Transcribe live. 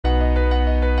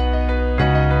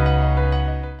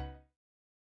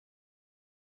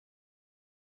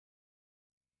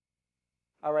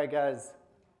All right, guys.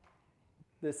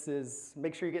 This is,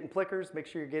 make sure you're getting plickers, make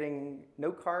sure you're getting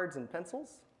note cards and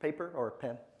pencils, paper or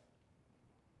pen.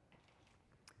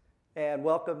 And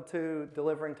welcome to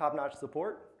Delivering Top-Notch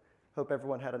Support. Hope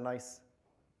everyone had a nice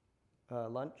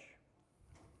lunch,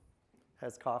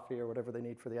 has coffee or whatever they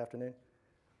need for the afternoon.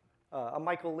 I'm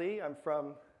Michael Lee. I'm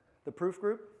from the Proof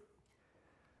Group.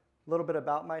 A little bit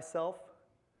about myself.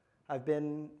 I've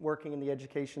been working in the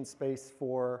education space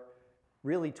for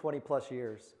really 20 plus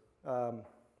years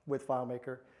with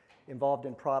FileMaker, involved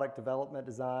in product development,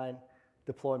 design,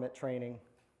 deployment, training,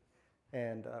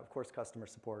 and of course customer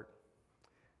support.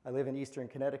 I live in Eastern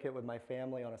Connecticut with my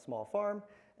family on a small farm.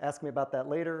 Ask me about that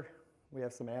later. We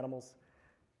have some animals.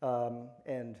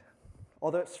 And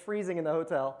although it's freezing in the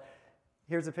hotel,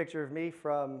 here's a picture of me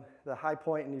from the High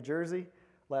Point in New Jersey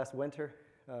last winter.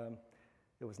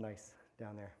 It was nice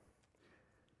down there.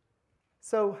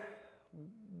 So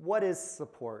what is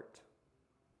support?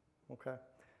 Okay.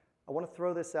 I want to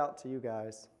throw this out to you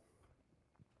guys.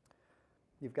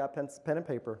 You've got pen and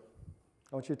paper.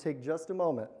 I want you to take just a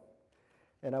moment,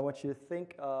 and I want you to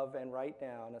think of and write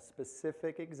down a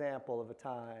specific example of a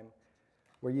time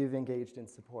where you've engaged in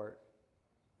support.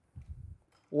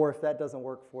 Or if that doesn't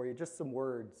work for you, just some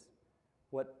words.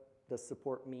 What does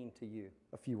support mean to you?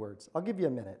 A few words. I'll give you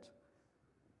a minute.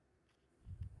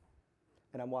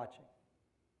 And I'm watching.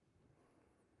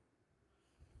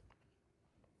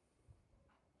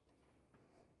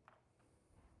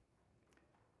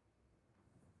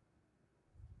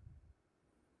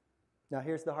 Now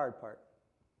here's the hard part.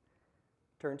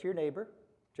 Turn to your neighbor.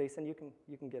 Jason, you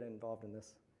can get involved in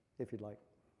this if you'd like.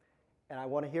 And I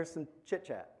want to hear some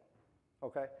chit-chat,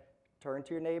 okay? Turn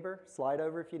to your neighbor, slide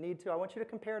over if you need to. I want you to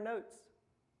compare notes.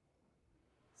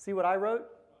 See what I wrote?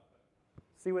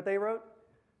 See what they wrote?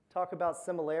 Talk about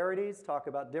similarities, talk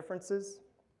about differences.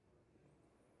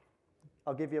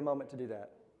 I'll give you a moment to do that.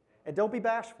 And don't be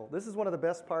bashful. This is one of the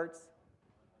best parts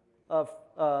of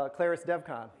Claris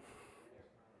DevCon.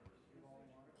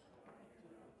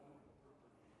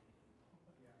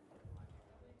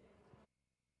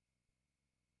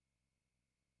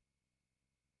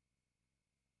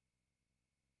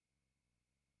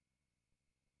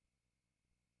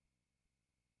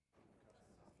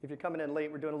 If you're coming in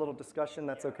late, we're doing a little discussion,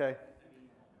 that's okay.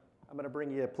 I'm going to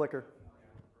bring you a plicker.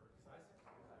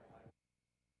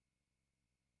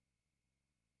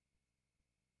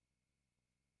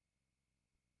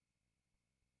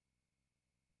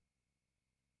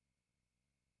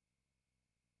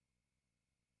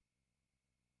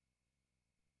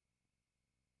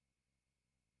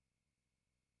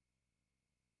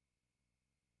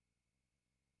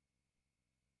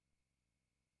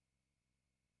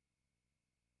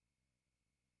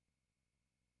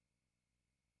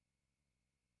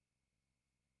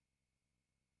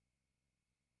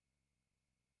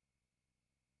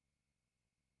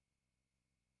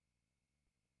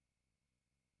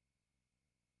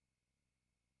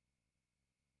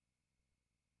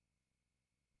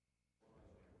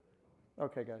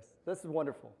 Okay, guys, this is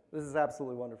wonderful. This is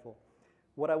absolutely wonderful.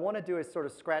 What I want to do is sort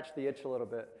of scratch the itch a little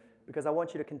bit because I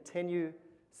want you to continue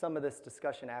some of this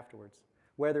discussion afterwards,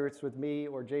 whether it's with me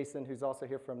or Jason, who's also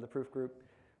here from the Proof Group,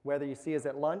 whether you see us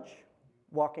at lunch,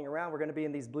 walking around. We're going to be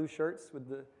in these blue shirts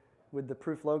with the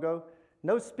Proof logo.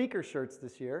 No speaker shirts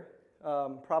this year,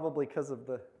 probably because of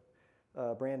the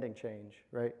branding change,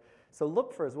 right? So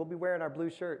look for us. We'll be wearing our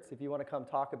blue shirts if you want to come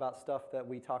talk about stuff that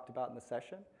we talked about in the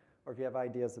session, or if you have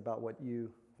ideas about what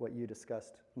you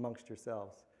discussed amongst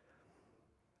yourselves.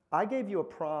 I gave you a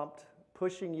prompt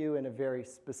pushing you in a very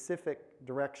specific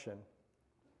direction,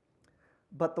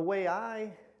 but the way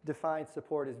I define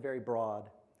support is very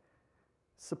broad.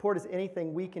 Support is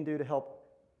anything we can do to help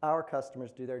our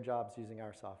customers do their jobs using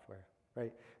our software,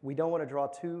 right? We don't want to draw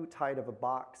too tight of a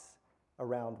box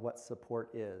around what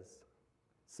support is.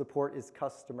 Support is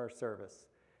customer service.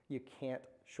 You can't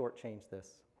shortchange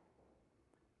this.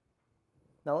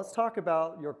 Now let's talk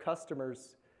about your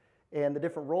customers and the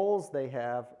different roles they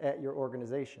have at your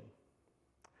organization,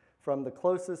 from the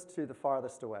closest to the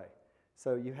farthest away.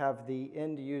 So you have the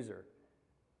end user.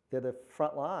 They're the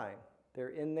front line. They're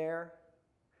in there.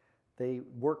 They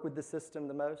work with the system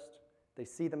the most. They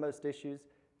see the most issues.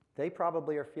 They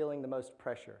probably are feeling the most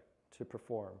pressure to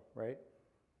perform, right?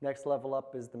 Next level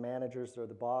up is the managers or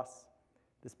the boss.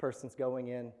 This person's going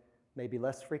in maybe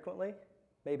less frequently,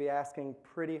 maybe asking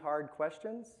pretty hard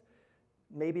questions,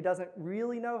 maybe doesn't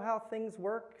really know how things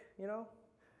work, you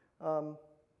know,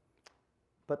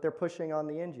 but they're pushing on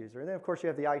the end user. And then, of course, you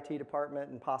have the IT department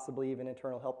and possibly even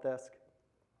internal help desk.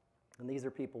 And these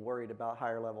are people worried about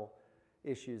higher level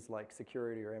issues like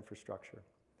security or infrastructure.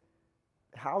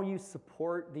 how you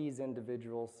support these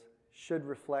individuals should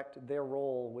reflect their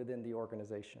role within the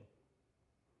organization.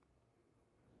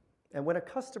 And when a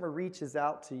customer reaches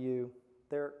out to you,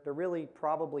 they're really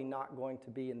probably not going to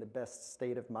be in the best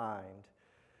state of mind.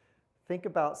 Think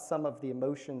about some of the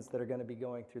emotions that are going to be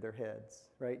going through their heads,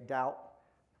 right? Doubt,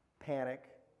 panic,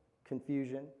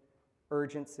 confusion,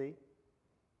 urgency.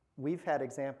 We've had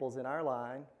examples in our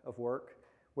line of work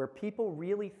where people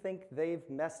really think they've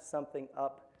messed something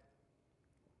up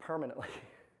permanently,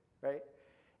 right?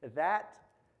 That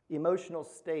emotional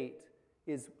state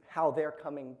is how they're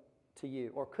coming to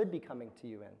you, or could be coming to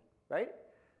you in, right?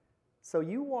 So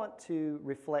you want to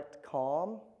reflect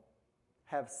calm,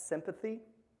 have sympathy,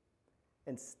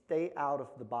 and stay out of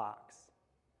the box.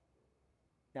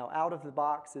 Now, out of the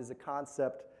box is a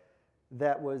concept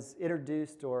that was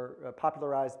introduced or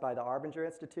popularized by the Arbinger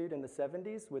Institute in the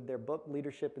 70s with their book,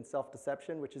 Leadership and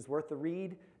Self-Deception, which is worth a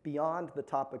read beyond the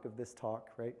topic of this talk,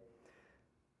 right?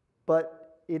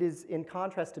 But it is in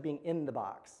contrast to being in the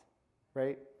box,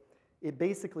 right? It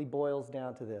basically boils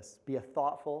down to this: be a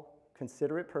thoughtful,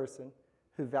 considerate person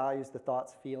who values the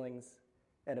thoughts, feelings,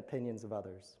 and opinions of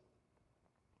others.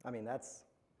 I mean,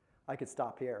 I could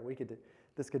stop here.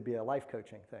 This could be a life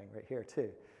coaching thing right here too.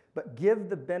 But give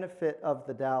the benefit of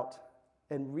the doubt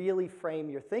and really frame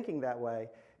your thinking that way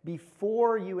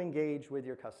before you engage with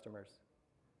your customers.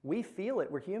 We feel it,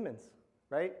 we're humans,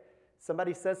 right?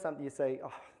 Somebody says something, you say,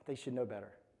 oh, they should know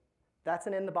better. That's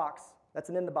an in the box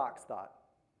thought,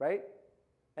 right?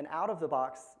 An out of the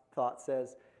box thought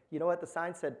says, you know what, the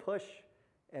sign said push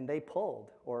and they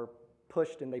pulled, or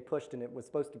pushed and they pushed and it was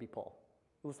supposed to be pull.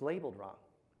 It was labeled wrong,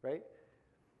 right?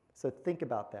 So think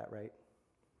about that, right?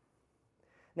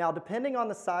 Now, depending on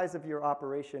the size of your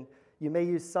operation, you may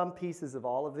use some pieces of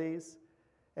all of these,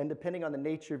 and depending on the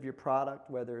nature of your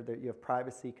product, whether you have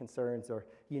privacy concerns or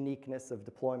uniqueness of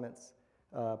deployments,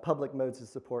 public modes of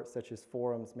support such as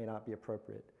forums may not be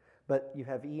appropriate. But you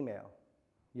have email,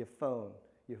 you have phone,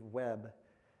 you have web,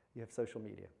 you have social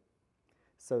media.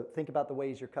 So think about the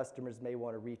ways your customers may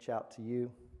want to reach out to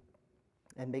you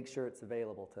and make sure it's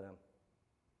available to them,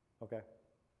 okay?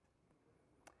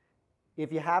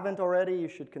 If you haven't already, you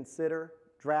should consider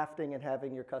drafting and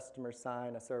having your customers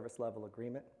sign a service level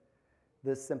agreement.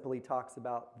 This simply talks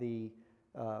about the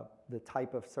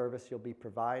type of service you'll be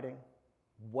providing,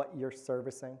 what you're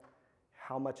servicing,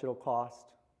 how much it'll cost,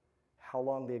 how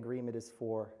long the agreement is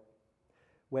for,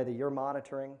 whether you're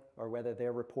monitoring or whether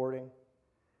they're reporting,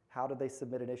 how do they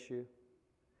submit an issue,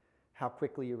 how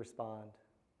quickly you respond,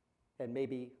 and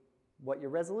maybe what your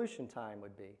resolution time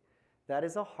would be. That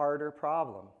is a harder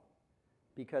problem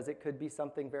because it could be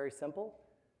something very simple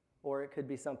or it could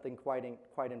be something quite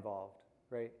involved,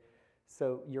 right?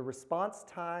 So your response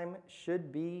time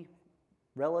should be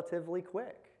relatively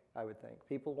quick, I would think.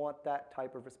 People want that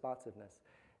type of responsiveness.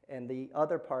 And the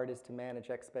other part is to manage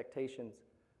expectations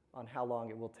on how long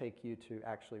it will take you to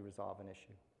actually resolve an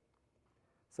issue.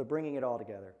 So bringing it all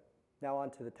together. Now on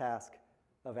to the task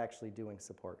of actually doing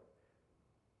support.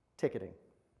 Ticketing.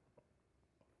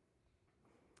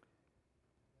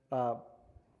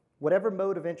 Whatever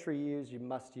mode of entry you use, you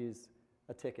must use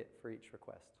a ticket for each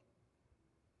request.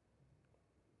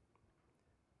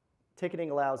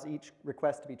 Ticketing allows each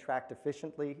request to be tracked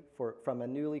efficiently from a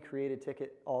newly created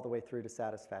ticket all the way through to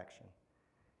satisfaction.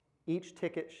 Each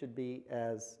ticket should be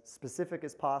as specific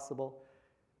as possible.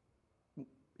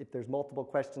 If there's multiple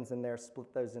questions in there,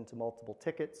 split those into multiple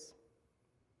tickets.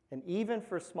 And even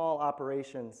for small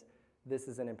operations, this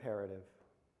is an imperative,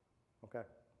 okay?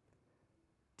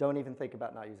 Don't even think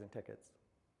about not using tickets.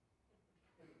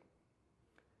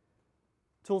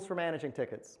 Tools for managing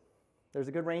tickets. There's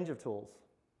a good range of tools.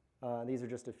 These are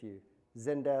just a few.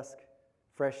 Zendesk,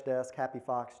 Freshdesk,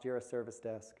 HappyFox, Jira Service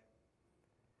Desk.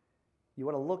 You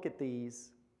want to look at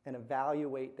these and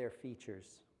evaluate their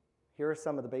features. Here are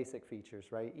some of the basic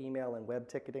features, right? Email and web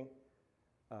ticketing,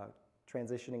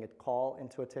 transitioning a call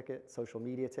into a ticket, social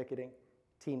media ticketing,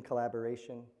 team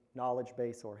collaboration, knowledge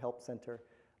base or help center,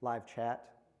 live chat.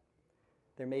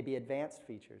 There may be advanced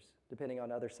features, depending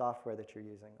on other software that you're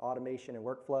using. Automation and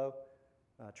workflow,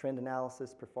 trend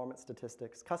analysis, performance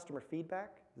statistics, customer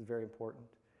feedback is very important,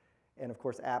 and of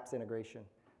course, apps integration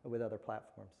with other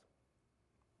platforms.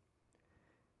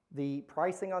 The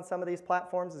pricing on some of these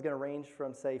platforms is going to range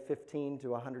from, say, $15 to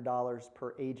 $100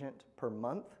 per agent per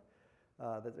month.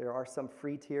 There are some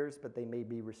free tiers, but they may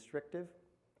be restrictive.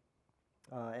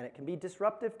 And it can be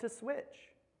disruptive to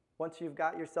switch once you've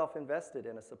got yourself invested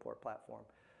in a support platform.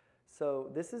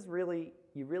 So this is really,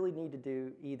 you really need to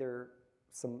do either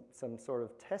some sort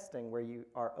of testing where you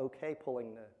are okay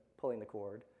pulling the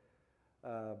cord,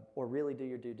 or really do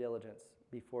your due diligence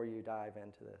before you dive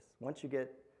into this. Once you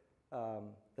get,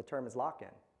 the term is lock-in,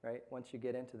 right? Once you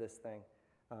get into this thing,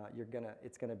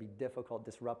 it's gonna be difficult,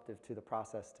 disruptive to the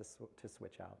process to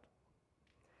switch out.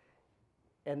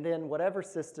 And then whatever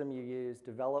system you use,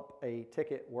 develop a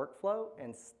ticket workflow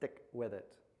and stick with it,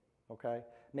 okay?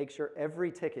 Make sure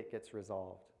every ticket gets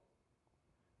resolved.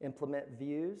 Implement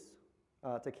views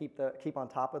to keep on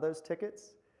top of those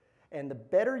tickets. And the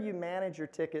better you manage your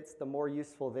tickets, the more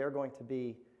useful they're going to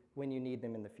be when you need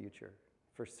them in the future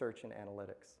for search and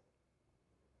analytics.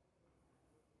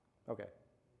 Okay,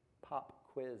 pop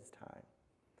quiz time.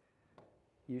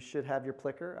 You should have your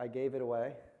clicker. I gave it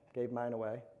away, gave mine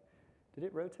away. Did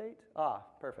it rotate? Ah,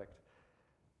 perfect.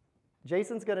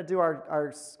 Jason's going to do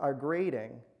our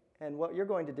grading, and what you're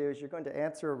going to do is you're going to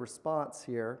answer a response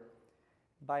here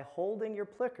by holding your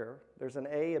clicker. There's an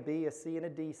A, a B, a C, and a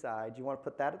D side. You want to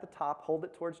put that at the top, hold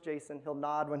it towards Jason. He'll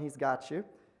nod when he's got you.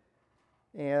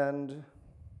 And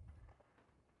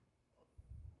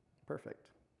perfect.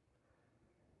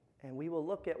 And we will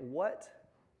look at what's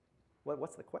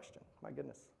the question? My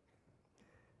goodness.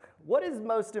 What is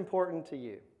most important to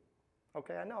you?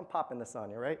 Okay, I know I'm popping this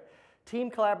on you, right? Team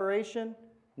collaboration,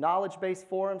 knowledge-based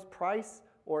forums, price,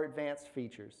 or advanced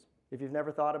features. If you've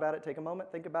never thought about it, take a moment,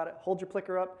 think about it, hold your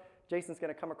clicker up. Jason's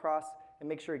going to come across and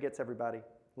make sure he gets everybody.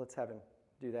 Let's have him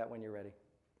do that when you're ready.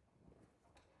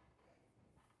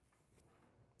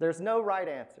 There's no right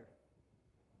answer.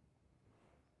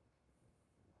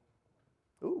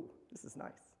 Ooh, this is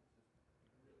nice.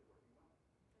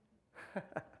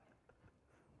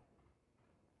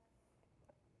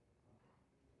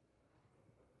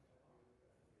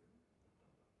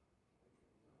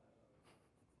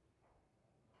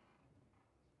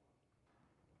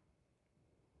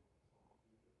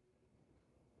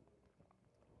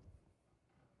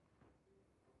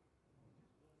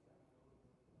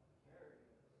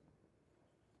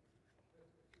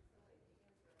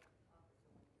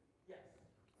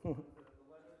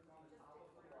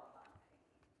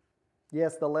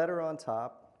 Yes, the letter on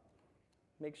top.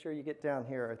 Make sure you get down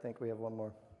here. I think we have one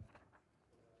more.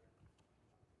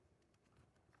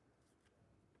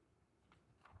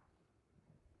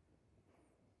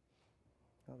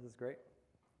 Oh, this is great.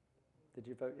 Did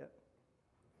you vote yet?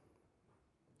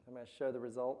 I'm going to show the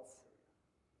results.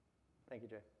 Thank you,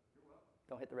 Jay. You're welcome.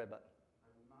 Don't hit the red button.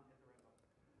 I will not hit the red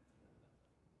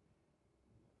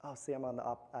button. Oh, see, I'm on the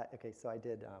okay, so I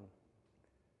did,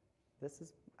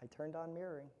 I turned on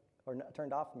mirroring, or no,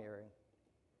 turned off mirroring.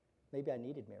 Maybe I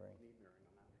needed mirroring. Need mirroring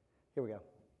on that one. Here we go.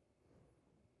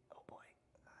 Oh boy,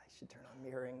 I should turn on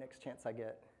mirroring next chance I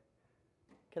get.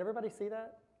 Can everybody see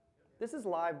that? This is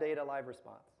live data, live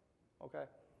response, okay?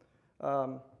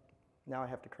 Now I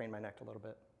have to crane my neck a little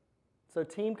bit. So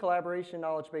team collaboration,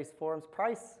 knowledge-based forums,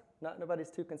 price, nobody's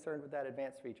too concerned with that,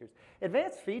 advanced features.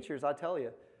 Advanced features, I'll tell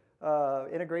you,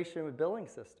 integration with billing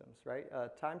systems, right?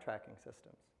 Time tracking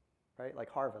systems, right? Like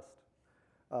Harvest.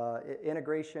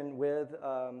 Integration with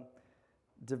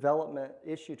development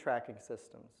issue tracking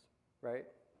systems, right?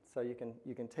 So you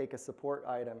can take a support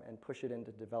item and push it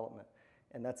into development.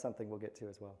 And that's something we'll get to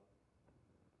as well.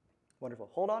 Wonderful.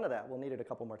 Hold on to that. We'll need it a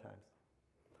couple more times.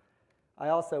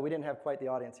 We didn't have quite the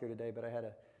audience here today, but I had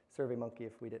a survey monkey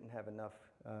if we didn't have enough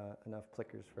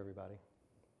clickers for everybody.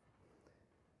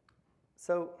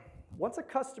 So once a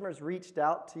customer's reached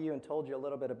out to you and told you a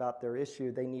little bit about their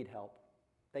issue, they need help.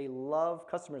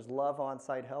 Customers love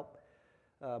on-site help,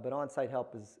 but on-site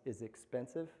help is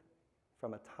expensive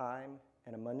from a time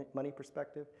and a money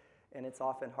perspective, and it's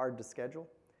often hard to schedule.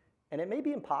 And it may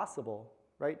be impossible,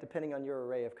 right, depending on your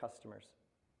array of customers.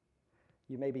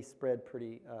 You may be spread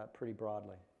pretty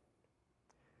broadly.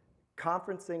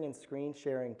 Conferencing and screen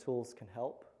sharing tools can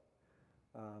help.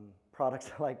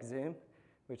 Products like Zoom,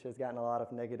 which has gotten a lot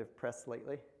of negative press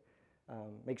lately,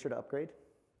 make sure to upgrade.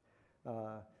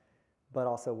 But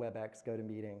also WebEx,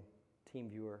 GoToMeeting,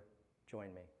 TeamViewer,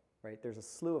 Join Me, right? There's a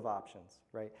slew of options,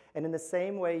 right? And in the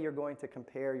same way you're going to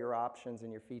compare your options and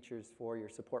your features for your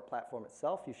support platform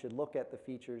itself, you should look at the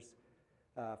features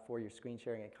for your screen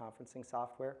sharing and conferencing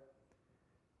software.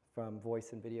 From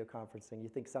voice and video conferencing, you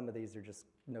think some of these are just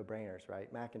no-brainers,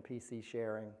 right? Mac and PC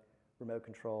sharing, remote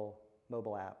control,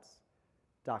 mobile apps,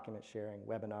 document sharing,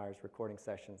 webinars, recording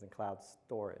sessions, and cloud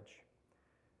storage.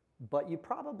 But you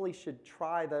probably should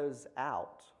try those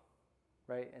out,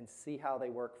 right? And see how they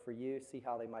work for you, see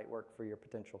how they might work for your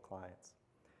potential clients.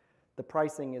 The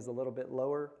pricing is a little bit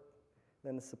lower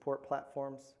than the support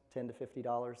platforms, $10 to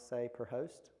 $50, say, per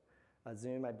host.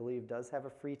 Zoom, I believe, does have a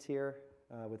free tier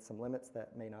with some limits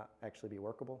that may not actually be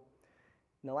workable.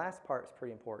 And the last part is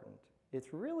pretty important.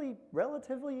 It's really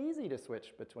relatively easy to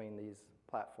switch between these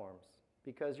platforms.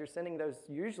 because you're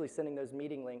usually sending those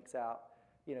meeting links out,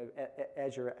 you know,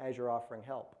 as you're offering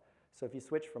help. So if you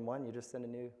switch from one, you just send a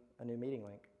new meeting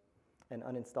link and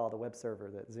uninstall the web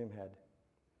server that Zoom had.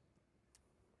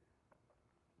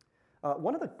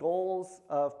 One of the goals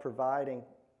of providing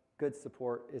good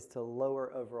support is to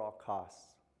lower overall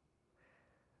costs.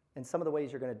 And some of the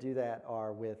ways you're going to do that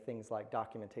are with things like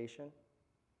documentation.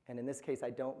 And in this case, I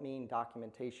don't mean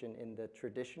documentation in the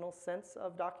traditional sense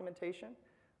of documentation,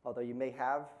 although you may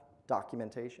have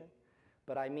documentation,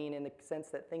 but I mean in the sense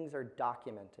that things are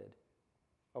documented,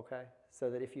 okay? So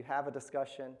that if you have a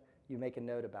discussion, you make a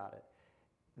note about it.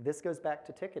 This goes back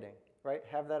to ticketing, right?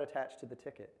 Have that attached to the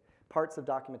ticket. Parts of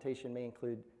documentation may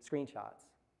include screenshots,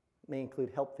 may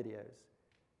include help videos.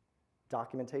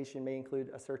 Documentation may include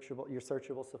your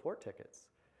searchable support tickets.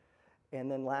 And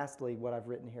then lastly, what I've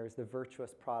written here is the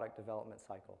virtuous product development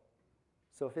cycle.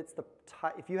 So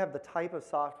if you have the type of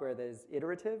software that is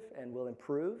iterative and will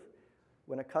improve,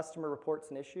 when a customer reports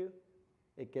an issue,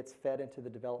 it gets fed into the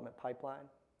development pipeline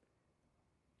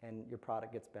and your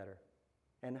product gets better.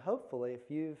 And hopefully,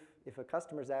 if a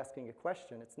customer is asking a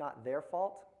question, it's not their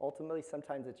fault. Ultimately,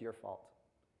 sometimes it's your fault,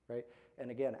 right?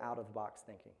 And again, out-of-the-box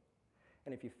thinking.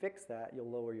 And if you fix that,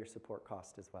 you'll lower your support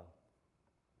cost as well.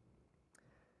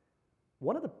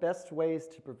 One of the best ways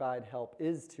to provide help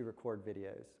is to record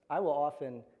videos. I will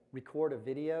often record a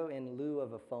video in lieu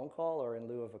of a phone call or in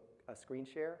lieu of a screen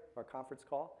share or a conference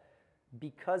call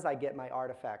because I get my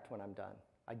artifact when I'm done.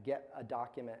 I get a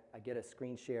document, I get a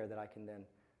screen share that I can then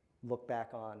look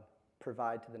back on,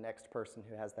 provide to the next person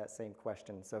who has that same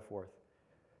question, and so forth.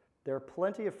 There are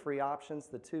plenty of free options.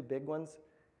 The two big ones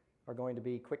are going to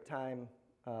be QuickTime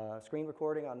screen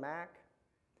recording on Mac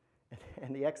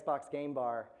and the Xbox Game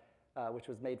Bar, which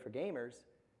was made for gamers,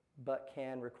 but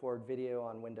can record video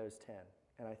on Windows 10.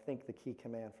 And I think the key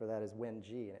command for that is WinG,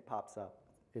 and it pops up.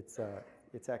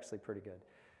 It's actually pretty good.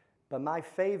 But my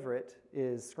favorite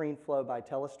is ScreenFlow by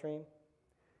Telestream,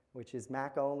 which is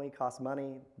Mac only, costs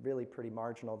money, really pretty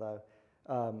marginal though.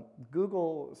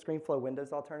 Google ScreenFlow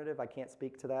Windows alternative, I can't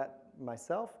speak to that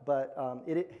myself, but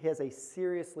it has a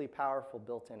seriously powerful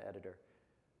built-in editor.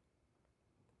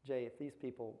 Jay, if these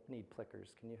people need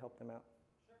clickers, can you help them out?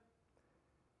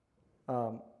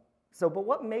 Sure. But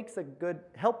what makes a good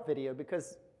help video?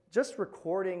 Because just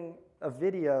recording a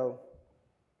video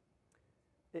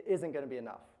isn't going to be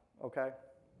enough, okay?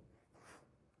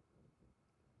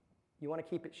 You want to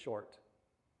keep it short,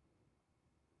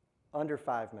 under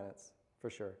 5 minutes for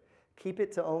sure. Keep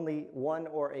it to only one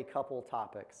or a couple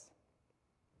topics.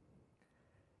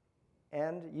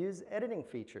 And use editing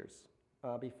features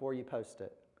before you post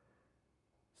it.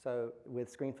 So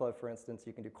with ScreenFlow, for instance,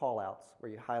 you can do callouts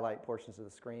where you highlight portions of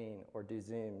the screen or do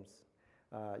zooms.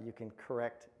 You can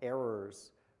correct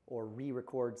errors or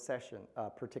re-record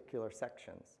particular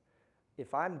sections.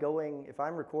 If I'm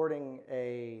recording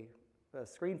a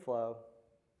ScreenFlow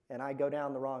and I go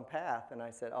down the wrong path and I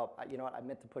said, oh, you know what, I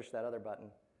meant to push that other button,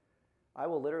 I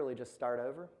will literally just start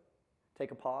over,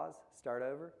 take a pause, start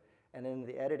over, and then in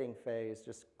the editing phase,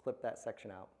 just clip that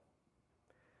section out.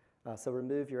 So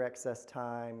remove your excess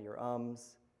time, your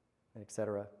ums,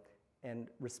 etc., and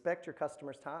respect your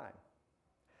customer's time.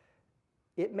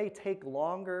 It may take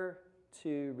longer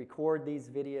to record these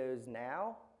videos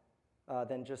now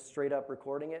than just straight up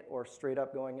recording it or straight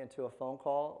up going into a phone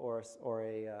call or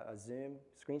a Zoom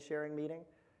screen sharing meeting,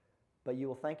 but you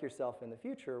will thank yourself in the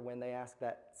future when they ask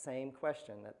that same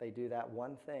question, that they do that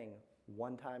one thing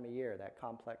one time a year, that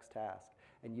complex task,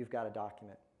 and you've got a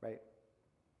document, right?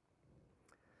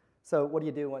 So what do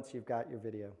you do once you've got your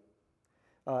video?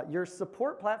 Your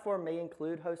support platform may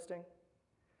include hosting,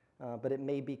 but it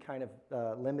may be kind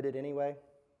of limited anyway.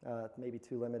 It may be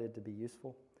too limited to be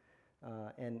useful.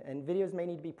 And videos may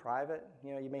need to be private.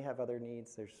 You know, you may have other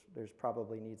needs. There's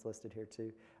probably needs listed here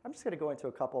too. I'm just going to go into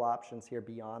a couple options here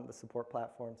beyond the support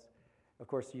platforms. Of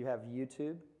course, you have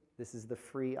YouTube. This is the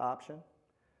free option.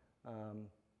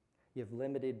 You have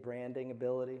limited branding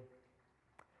ability.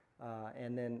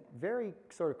 And then very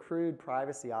sort of crude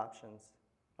privacy options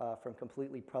from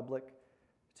completely public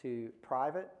to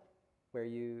private, where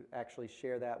you actually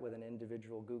share that with an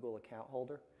individual Google account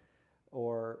holder,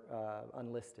 or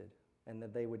unlisted, and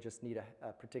that they would just need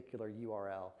a particular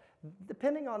URL.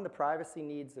 Depending on the privacy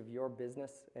needs of your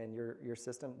business and your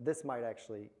system, this might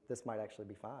actually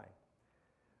be fine.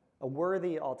 A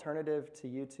worthy alternative to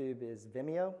YouTube is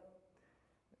Vimeo.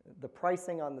 The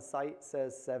pricing on the site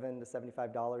says $7 to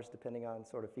 $75 depending on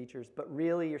sort of features, but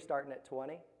really you're starting at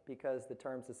 $20 because the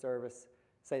terms of service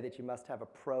say that you must have a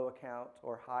pro account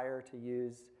or higher to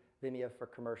use Vimeo for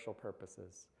commercial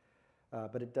purposes.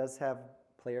 But it does have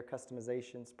player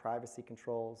customizations, privacy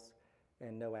controls,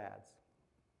 and no ads.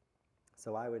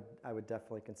 So I would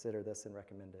definitely consider this and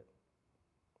recommend it.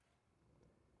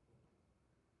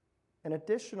 An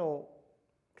additional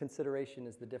consideration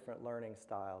is the different learning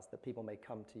styles that people may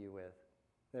come to you with.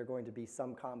 There are going to be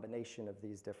some combination of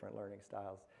these different learning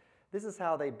styles. This is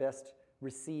how they best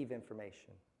receive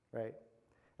information, right?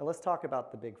 And let's talk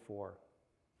about the big four.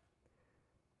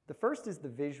 The first is the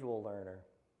visual learner.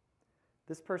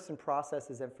 This person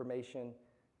processes information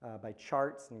by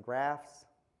charts and graphs.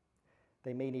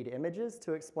 They may need images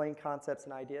to explain concepts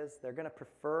and ideas. They're going to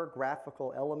prefer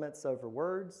graphical elements over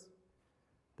words.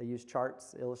 They use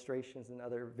charts, illustrations, and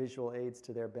other visual aids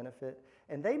to their benefit.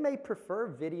 And they may prefer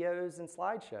videos and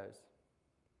slideshows,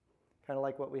 kind of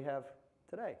like what we have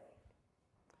today.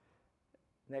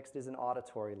 Next is an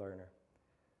auditory learner.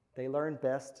 They learn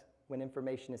best when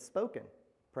information is spoken,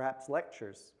 perhaps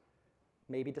lectures,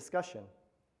 maybe discussion.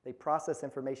 They process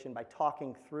information by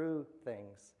talking through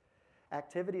things.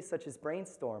 Activities such as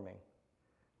brainstorming,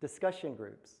 discussion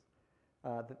groups,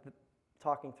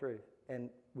 talking through, and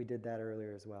we did that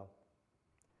earlier as well.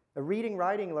 A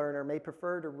reading-writing learner may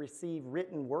prefer to receive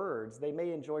written words. They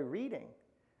may enjoy reading.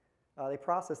 They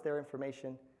process their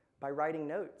information by writing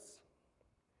notes.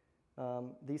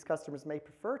 These customers may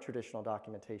prefer traditional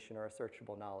documentation or a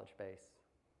searchable knowledge base.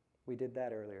 We did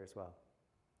that earlier as well.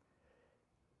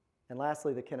 And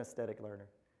lastly, the kinesthetic learner.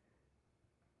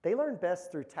 They learn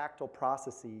best through tactile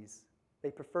processes.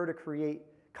 They prefer to create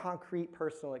concrete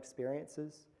personal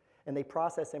experiences, and they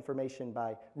process information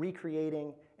by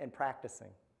recreating and practicing,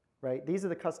 right? These are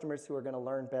the customers who are going to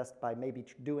learn best by maybe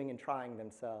doing and trying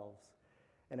themselves.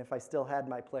 And if I still had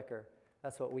my clicker,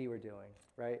 that's what we were doing,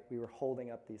 right? We were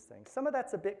holding up these things. Some of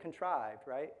that's a bit contrived,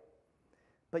 right?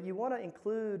 But you want to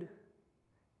include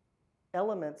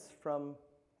elements from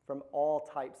all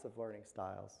types of learning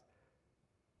styles.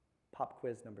 Pop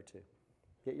quiz number 2.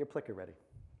 Get your clicker ready.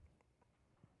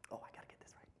 Oh, I got to get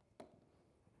this right.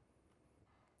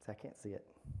 So I can't see it.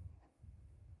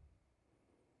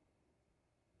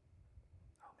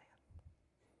 Oh, man.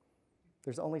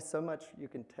 There's only so much you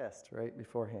can test, right,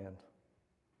 beforehand.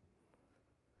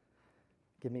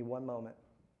 Give me one moment,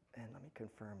 and let me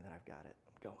confirm that I've got it.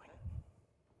 I'm going.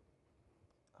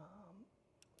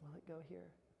 Will it go here?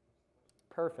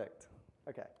 Perfect.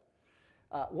 Okay.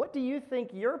 What do you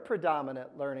think your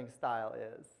predominant learning style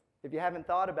is? If you haven't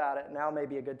thought about it, now may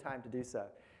be a good time to do so.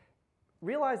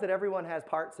 Realize that everyone has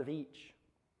parts of each,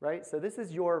 right? So this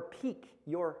is your peak,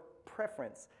 your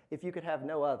preference, if you could have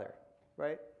no other,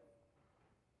 right?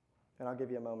 And I'll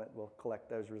give you a moment. We'll collect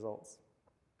those results.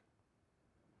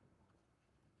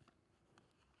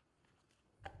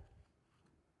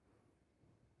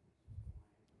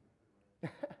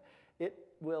 It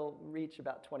will reach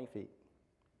about 20 feet.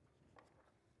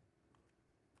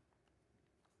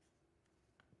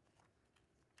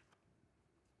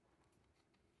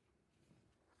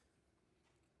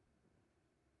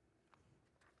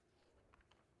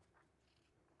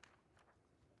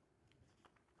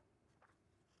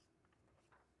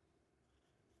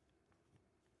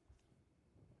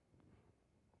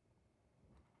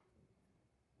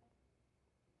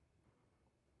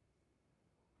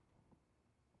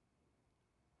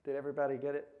 Did everybody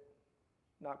get it?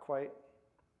 Not quite?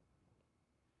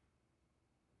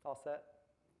 All set?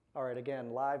 All right,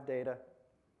 again, live data.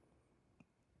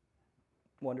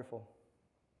 Wonderful.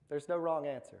 There's no wrong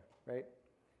answer, right?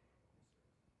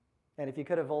 And if you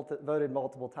could have voted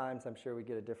multiple times, I'm sure we'd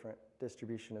get a different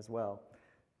distribution as well.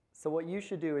 So what you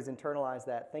should do is internalize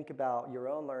that. Think about your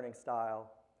own learning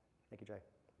style. Thank you, Jay.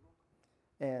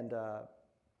 And,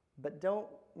 but don't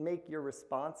make your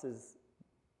responses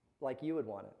like you would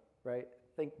want it, right?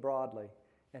 Think broadly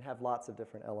and have lots of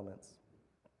different elements.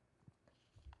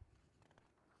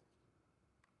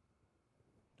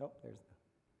 Oh, there's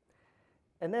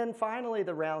the. And then finally,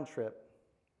 the round trip,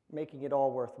 making it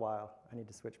all worthwhile. I need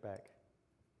to switch back.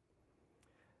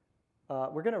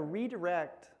 We're going to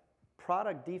redirect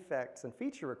product defects and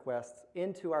feature requests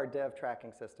into our dev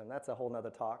tracking system. That's a whole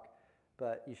nother talk,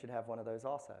 but you should have one of those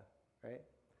also, right?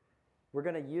 We're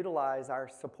going to utilize our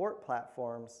support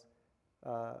platforms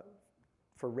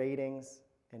for ratings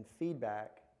and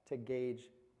feedback to gauge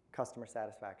customer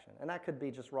satisfaction. And that could be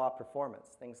just raw performance,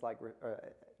 things like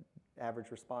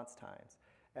average response times,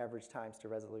 average times to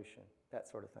resolution, that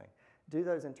sort of thing. Do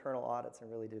those internal audits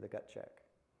and really do the gut check.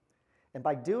 And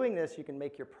by doing this, you can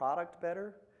make your product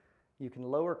better, you can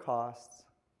lower costs,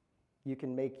 you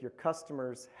can make your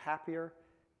customers happier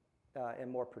and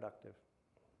more productive.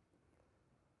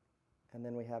 And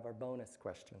then we have our bonus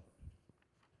question.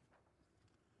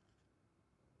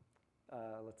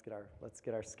 Let's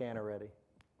get our scanner ready.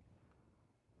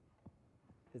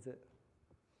 Is it?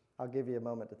 I'll give you a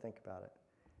moment to think about it.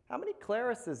 How many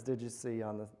Clarises did you see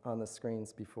on the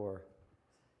screens before?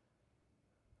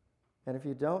 And if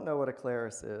you don't know what a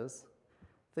Claris is,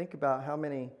 think about how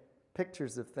many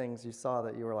pictures of things you saw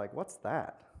that you were like, what's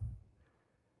that?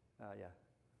 Yeah.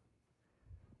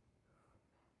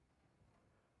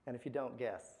 And if you don't,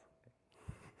 guess.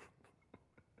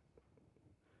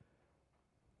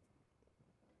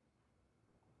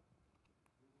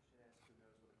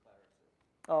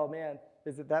 Oh man,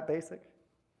 is it that basic?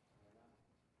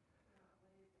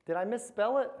 Did I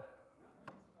misspell it?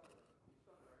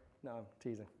 No, I'm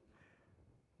teasing.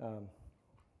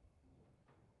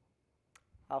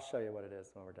 I'll show you what it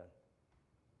is when we're done.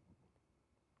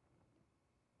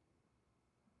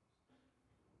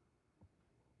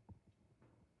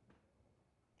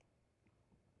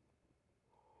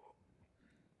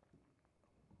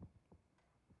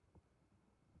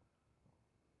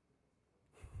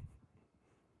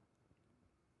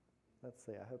 Let's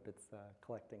see, I hope it's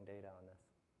collecting data on this.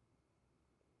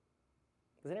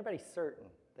 Is anybody certain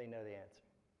they know the answer?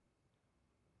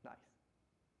 Nice.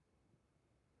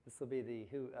 This will be the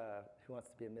Who Wants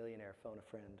to Be a Millionaire, Phone a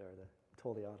Friend, or the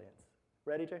Told the Audience.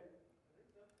 Ready, Jay? I think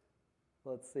so.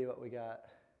 Let's see what we got.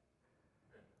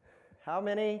 How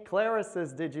many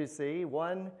Clarises did you see?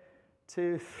 1,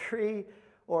 2, 3,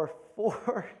 or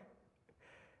 4?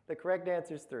 The correct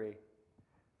answer is 3.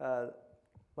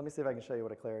 Let me see if I can show you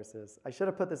what a Claris is. I should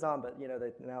have put this on, but you know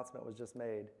the announcement was just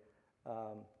made.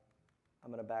 I'm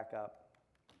going to back up.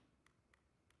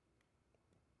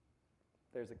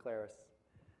 There's a Claris.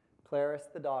 Claris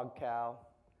the dog cow.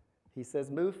 He says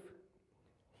moof.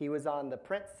 He was on the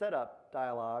print setup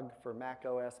dialog for Mac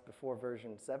OS before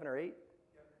version 7 or 8,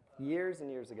 years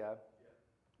and years ago.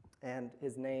 And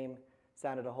his name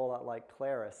sounded a whole lot like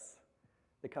Claris,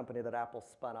 the company that Apple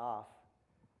spun off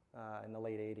in the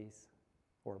late 80s.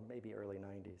 Or maybe early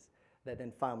 90s, that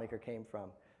then FileMaker came from.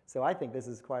 So I think this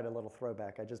is quite a little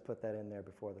throwback. I just put that in there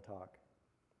before the talk.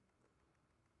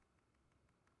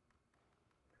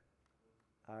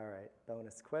 All right,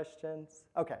 bonus questions.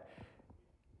 Okay,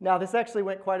 now this actually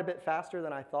went quite a bit faster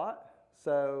than I thought,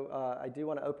 so I do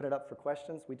want to open it up for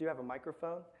questions. We do have a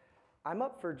microphone. I'm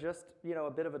up for just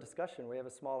a bit of a discussion. We have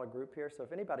a smaller group here, so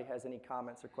if anybody has any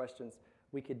comments or questions,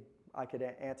 I could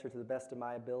answer to the best of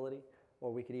my ability.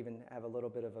 Or we could even have a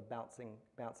little bit of a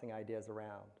bouncing ideas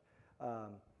around.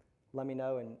 Let me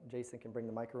know, and Jason can bring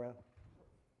the mic around.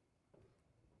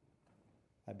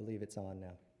 I believe it's on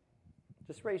now.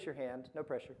 Just raise your hand, no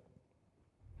pressure.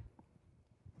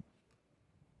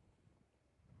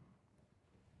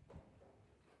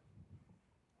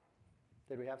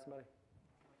 Did we have somebody?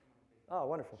 Oh,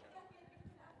 wonderful.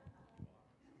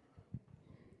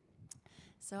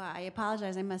 So I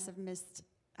apologize,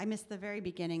 I missed the very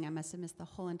beginning. I must have missed the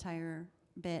whole entire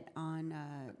bit on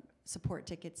support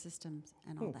ticket systems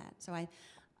and all that. So I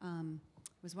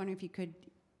was wondering if you could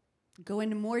go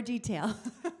into more detail.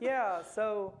 Yeah,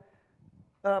 so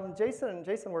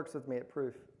Jason works with me at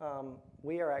Proof.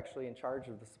 We are actually in charge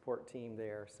of the support team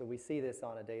there, so we see this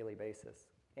on a daily basis.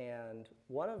 And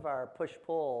one of our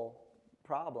push-pull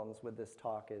problems with this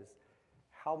talk is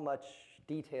how much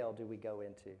detail do we go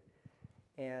into?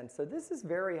 And so this is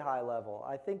very high level.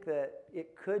 I think that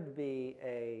it could be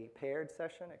a paired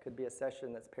session. It could be a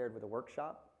session that's paired with a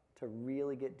workshop to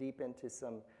really get deep into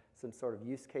some sort of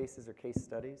use cases or case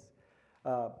studies.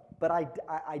 But I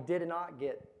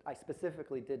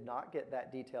specifically did not get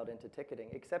that detailed into ticketing,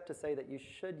 except to say that you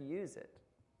should use it,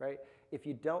 right? If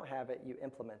you don't have it, you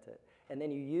implement it. And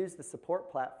then you use the support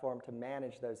platform to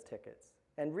manage those tickets.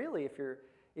 And really, if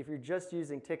you're just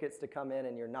using tickets to come in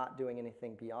and you're not doing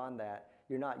anything beyond that,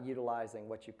 you're not utilizing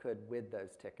what you could with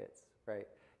those tickets, right?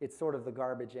 It's sort of the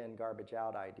garbage in, garbage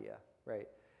out idea, right?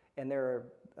 And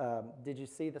did you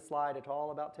see the slide at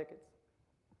all about tickets?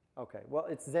 Okay, well,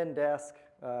 it's Zendesk,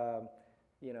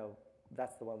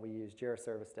 that's the one we use, Jira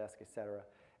Service Desk, et cetera.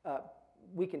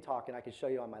 We can talk, and I can show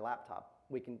you on my laptop.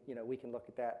 We can look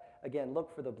at that. Again,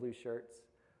 look for the blue shirts.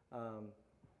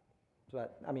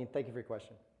 But, thank you for your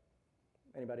question.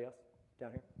 Anybody else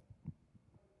down here?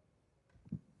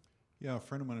 Yeah, a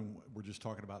friend of mine, we're just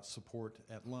talking about support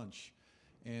at lunch,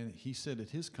 and he said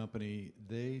at his company,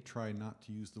 they try not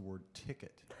to use the word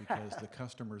ticket because the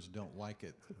customers don't like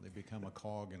it. They become a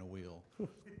cog in a wheel.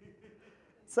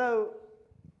 So,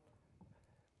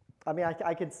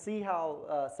 I could see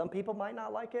how some people might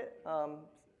not like it.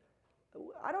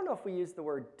 I don't know if we use the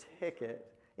word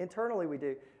ticket. Internally we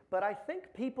do. But I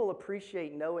think people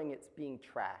appreciate knowing it's being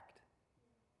tracked,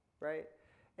 right?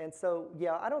 And so,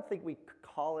 yeah, I don't think we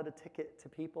call it a ticket to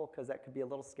people because that could be a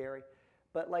little scary.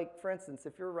 But like, for instance,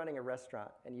 if you're running a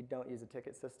restaurant and you don't use a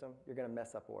ticket system, you're going to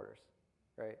mess up orders,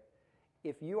 right?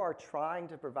 If you are trying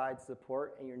to provide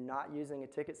support and you're not using a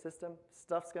ticket system,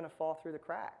 stuff's going to fall through the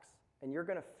cracks and you're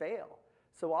going to fail.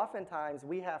 So oftentimes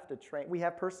we have to train, we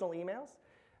have personal emails.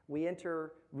 We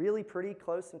enter really pretty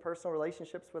close and personal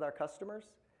relationships with our customers,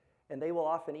 and they will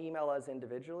often email us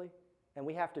individually, and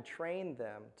we have to train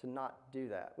them to not do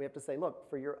that. We have to say, look,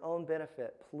 for your own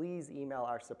benefit, please email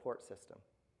our support system,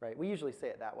 right? We usually say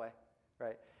it that way,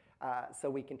 right? So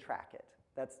we can track it.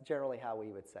 That's generally how we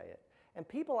would say it. And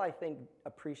people, I think,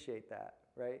 appreciate that,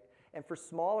 right? And for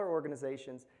smaller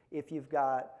organizations, if you've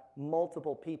got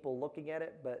multiple people looking at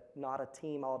it, but not a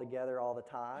team all together all the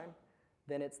time,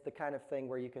 then it's the kind of thing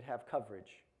where you could have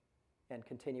coverage and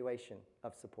continuation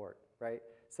of support, right?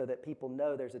 So that people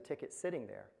know there's a ticket sitting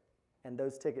there, and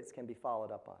those tickets can be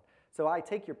followed up on. So I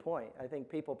take your point. I think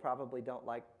people probably don't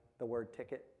like the word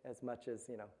ticket as much as,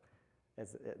 you know,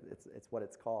 as it's what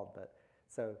it's called. But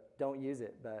so don't use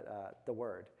it, but the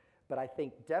word. But I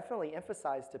think definitely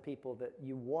emphasize to people that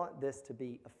you want this to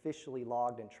be officially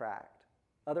logged and tracked.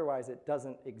 Otherwise, it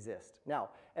doesn't exist. Now,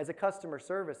 as a customer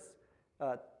service,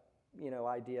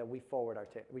 idea, we forward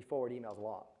emails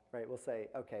along, right? We'll say,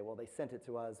 okay, well, they sent it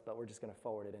to us, but we're just going to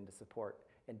forward it into support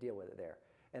and deal with it there.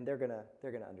 And they're gonna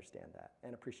understand that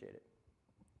and appreciate it.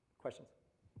 Questions?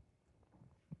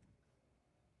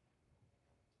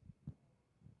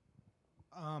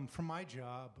 For my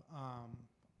job,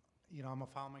 I'm a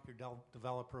FileMaker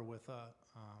developer with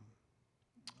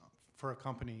for a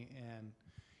company, and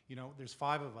there's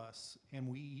 5 of us, and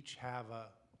we each have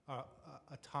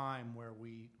a time where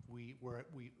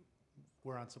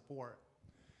we're on support,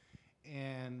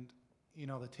 and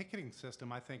the ticketing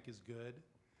system I think is good,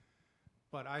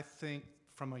 but I think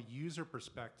from a user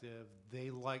perspective they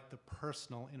like the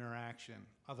personal interaction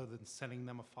other than sending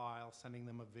them a file, sending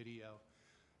them a video.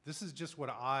 This is just what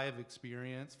I've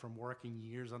experienced from working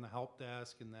years on the help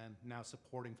desk and then now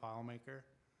supporting FileMaker.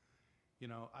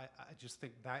 I just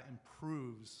think that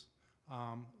improves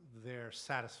their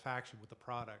satisfaction with the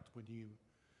product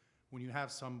when you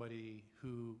have somebody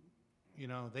who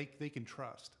they can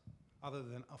trust other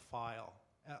than a file,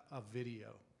 a video.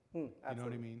 You know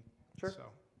what I mean? Sure. So.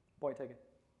 Point taken.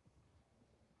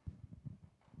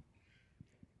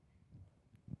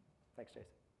 Thanks,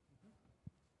 Jason.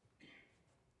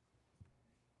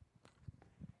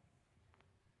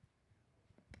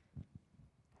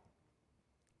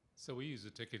 So we use a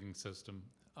ticketing system.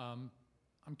 I'm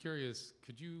curious,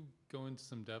 could you go into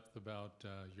some depth about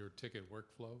your ticket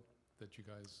workflow that you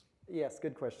guys... Yes,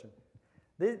 good question.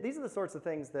 These are the sorts of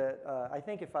things that I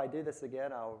think if I do this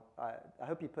again, I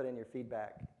hope you put in your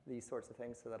feedback, these sorts of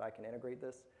things so that I can integrate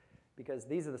this, because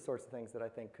these are the sorts of things that I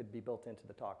think could be built into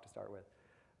the talk to start with.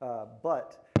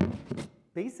 But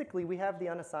basically, we have the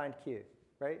unassigned queue,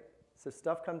 right? So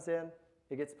stuff comes in,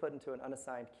 it gets put into an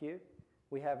unassigned queue.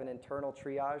 We have an internal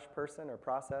triage person or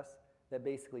process that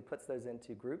basically puts those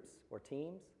into groups or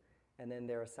teams, and then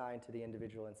they're assigned to the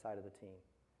individual inside of the team.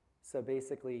 So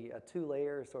basically a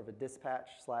 2-layer sort of a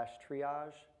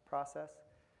dispatch/triage process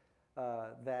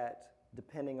that,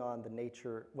 depending on the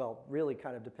nature, well, really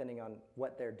kind of depending on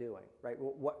what they're doing, right?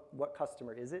 What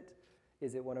customer is it?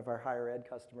 Is it one of our higher ed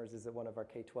customers? Is it one of our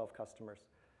K-12 customers?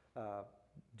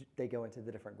 They go into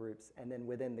the different groups. And then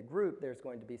within the group, there's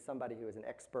going to be somebody who is an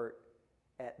expert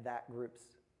at that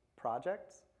group's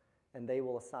projects, and they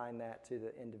will assign that to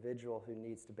the individual who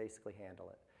needs to basically handle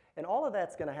it. And all of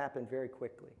that's going to happen very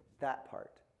quickly, that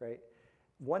part, right?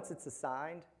 Once it's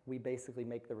assigned, we basically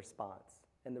make the response,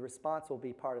 and the response will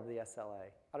be part of the SLA.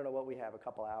 I don't know what we have, a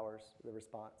couple hours, the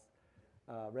response.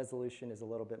 Resolution is a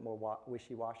little bit more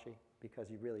wishy-washy because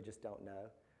you really just don't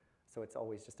know, so it's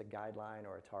always just a guideline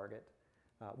or a target.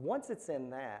 Once it's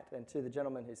in that, and to the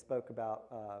gentleman who spoke about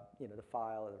the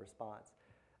file or the response,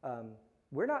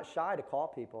 we're not shy to call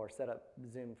people or set up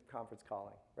Zoom conference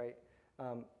calling, right?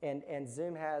 And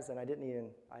Zoom has, and it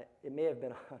may have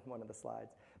been on one of the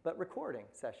slides, but recording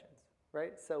sessions,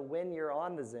 right? So when you're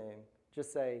on the Zoom,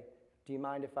 just say, do you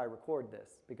mind if I record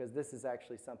this? Because this is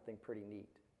actually something pretty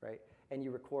neat, right? And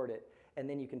you record it, and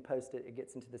then you can post it. It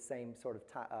gets into the same sort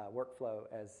of workflow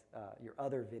as your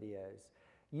other videos.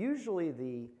 Usually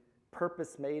the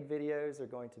purpose-made videos are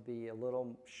going to be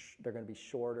they're going to be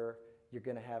shorter. You're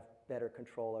going to have better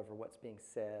control over what's being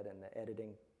said and the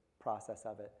editing process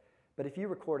of it. But if you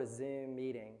record a Zoom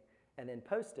meeting and then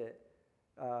post it,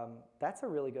 that's a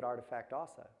really good artifact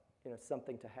also,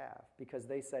 something to have, because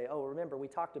they say, oh, remember, we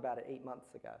talked about it 8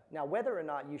 months ago. Now, whether or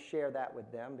not you share that with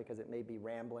them, because it may be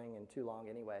rambling and too long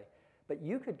anyway, but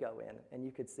you could go in and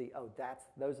you could see, oh,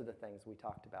 those are the things we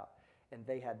talked about. and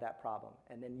they had that problem.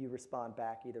 And then you respond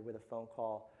back either with a phone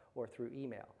call or through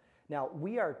email. Now,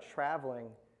 we are traveling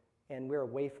and we're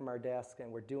away from our desk and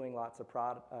we're doing lots of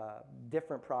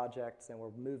different projects and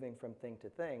we're moving from thing to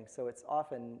thing. So it's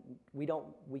often,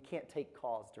 we can't take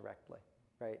calls directly,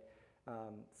 right?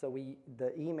 So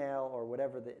the email or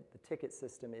whatever the ticket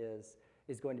system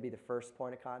is going to be the first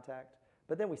point of contact.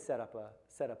 But then we set up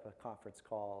a conference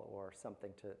call or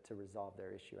something to resolve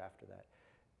their issue after that.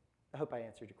 I hope I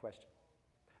answered your question.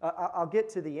 I'll get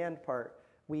to the end part.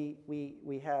 We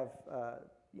have,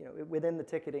 within the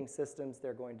ticketing systems,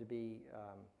 there are going to be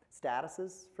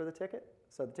statuses for the ticket.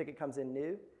 So the ticket comes in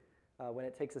new. When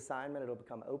it takes assignment, it'll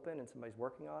become open and somebody's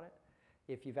working on it.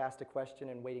 If you've asked a question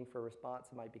and waiting for a response,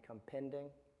 it might become pending,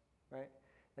 right?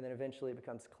 And then eventually it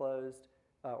becomes closed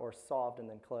or solved and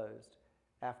then closed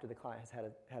after the client has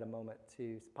had a moment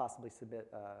to possibly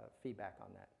submit feedback on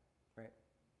that, right?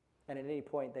 And at any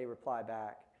point, they reply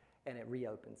back and it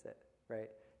reopens it, right?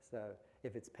 So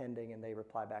if it's pending and they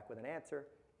reply back with an answer,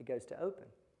 it goes to open,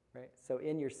 right? So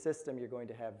in your system, you're going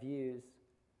to have views,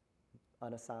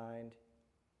 unassigned,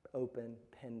 open,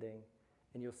 pending,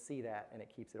 and you'll see that and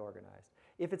it keeps it organized.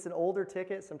 If it's an older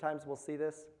ticket, sometimes we'll see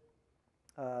this.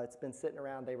 It's been sitting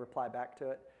around, they reply back to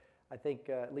it. I think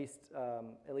at least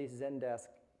Zendesk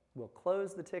will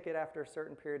close the ticket after a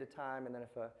certain period of time, and then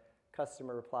if a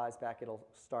customer replies back, it'll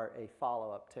start a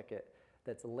follow-up ticket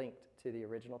that's linked to the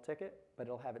original ticket, but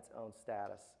it'll have its own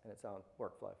status and its own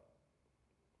workflow.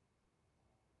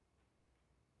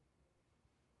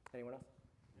 Anyone else?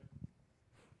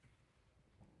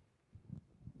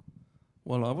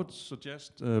 Well, I would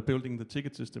suggest building the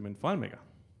ticket system in FileMaker.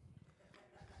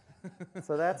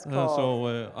 So that's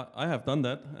called... I have done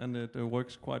that, and it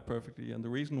works quite perfectly. And the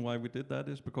reason why we did that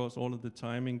is because all of the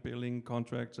timing, billing,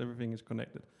 contracts, everything is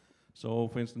connected. So,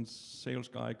 for instance, sales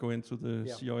guy go into the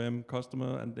CRM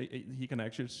customer, and he can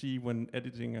actually see when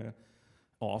editing a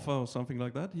offer or something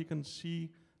like that, he can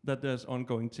see that there's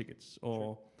ongoing tickets.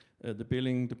 Or the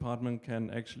billing department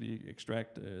can actually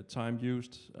extract time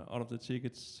used out of the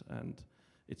tickets, and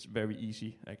it's very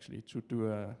easy actually to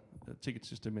do a ticket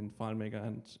system in FileMaker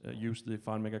and use the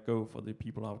FileMaker Go for the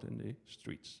people out in the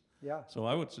streets. Yeah. So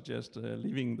I would suggest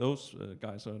leaving those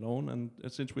guys alone, and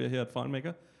since we're here at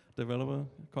FileMaker Developer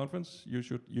Conference, you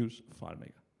should use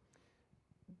FileMaker.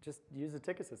 Just use the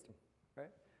ticket system,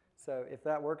 right? So if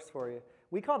that works for you.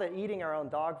 We call that eating our own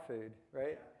dog food,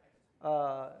 right?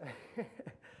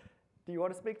 Do you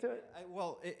want to speak to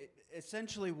it?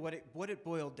 Essentially what it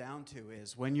boiled down to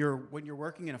is when you're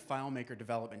working in a FileMaker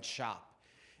development shop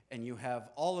and you have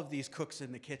all of these cooks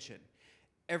in the kitchen,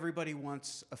 everybody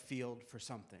wants a field for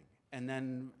something. And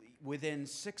then within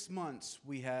 6 months,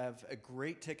 we have a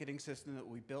great ticketing system that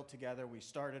we built together, we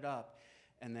started up,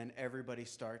 and then everybody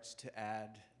starts to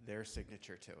add their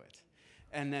signature to it.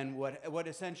 And then what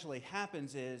essentially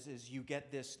happens is you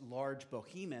get this large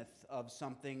behemoth of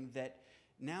something that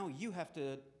now you have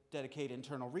to dedicate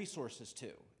internal resources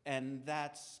to, and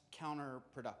that's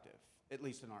counterproductive, at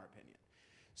least in our opinion.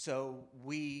 So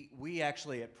we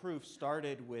actually at Proof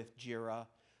started with Jira.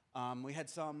 We had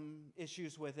some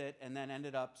issues with it and then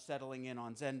ended up settling in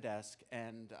on Zendesk,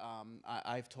 and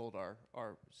I've told our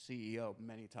CEO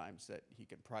many times that he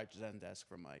can pry Zendesk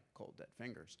from my cold dead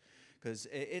fingers, because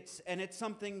it's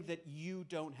something that you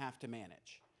don't have to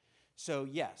manage. So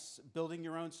yes, building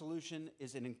your own solution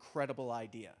is an incredible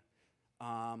idea,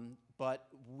 but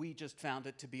we just found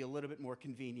it to be a little bit more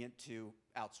convenient to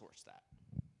outsource that.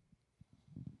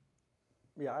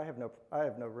 Yeah, I have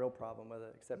no real problem with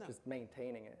it except just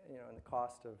maintaining it, and the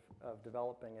cost of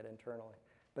developing it internally.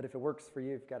 But if it works for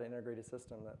you, you've got an integrated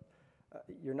system that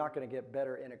you're not going to get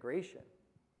better integration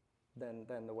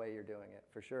than the way you're doing it,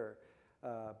 for sure.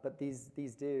 But these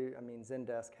do,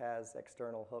 Zendesk has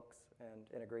external hooks and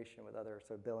integration with other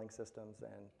billing systems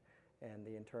and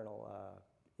the internal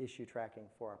issue tracking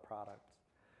for our products.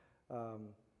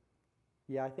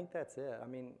 Yeah, I think that's it.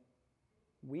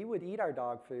 We would eat our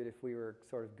dog food if we were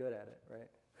sort of good at it, right?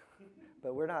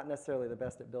 But we're not necessarily the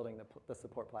best at building the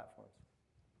support platforms.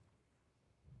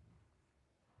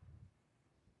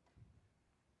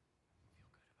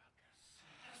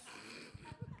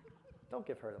 Don't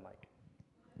give her the mic.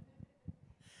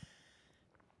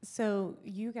 So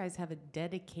you guys have a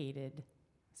dedicated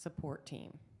support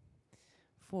team.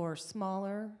 For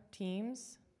smaller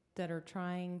teams that are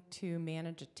trying to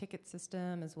manage a ticket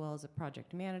system as well as a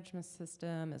project management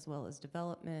system as well as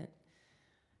development,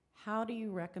 how do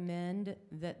you recommend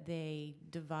that they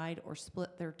divide or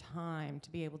split their time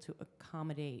to be able to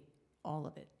accommodate all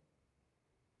of it?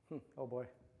 Oh boy.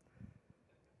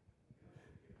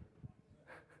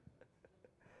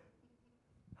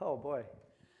 Oh boy.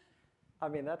 I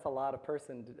mean, that's a lot of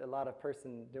person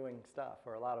doing stuff,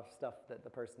 or a lot of stuff that the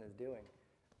person is doing.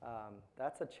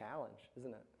 That's a challenge,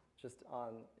 isn't it? Just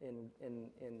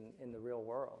in the real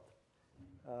world.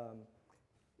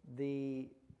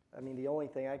 The only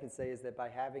thing I can say is that by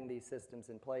having these systems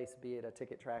in place, be it a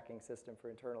ticket tracking system for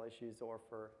internal issues or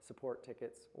for support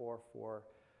tickets or for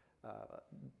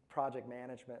project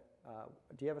management.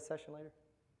 Do you have a session later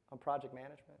on project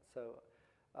management? So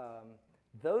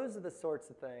those are the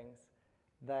sorts of things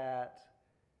that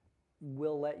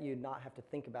will let you not have to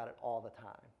think about it all the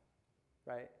time,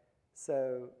 right?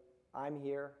 So I'm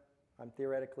here. I'm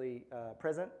theoretically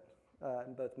present,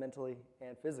 both mentally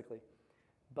and physically.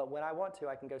 But when I want to,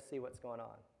 I can go see what's going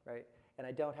on, right? And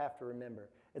I don't have to remember.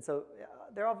 And so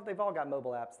they've all got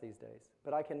mobile apps these days.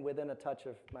 But I can, within a touch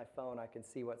of my phone, I can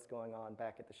see what's going on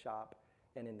back at the shop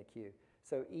and in the queue.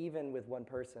 So even with one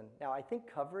person. Now, I think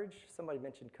coverage, somebody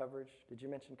mentioned coverage. Did you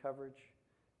mention coverage?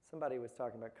 Somebody was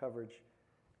talking about coverage.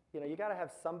 You know, you got to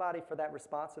have somebody for that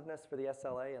responsiveness for the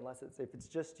SLA, if it's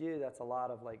just you, that's a lot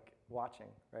of like watching,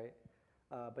 right?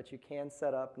 But you can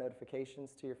set up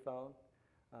notifications to your phone.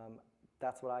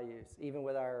 That's what I use. Even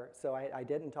with so I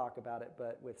didn't talk about it,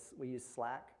 but we use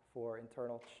Slack for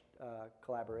internal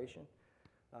collaboration.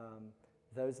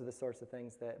 Those are the sorts of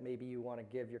things that maybe you want to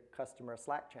give your customer a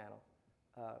Slack channel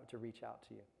to reach out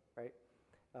to you, right?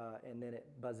 And then it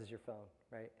buzzes your phone,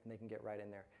 right? And they can get right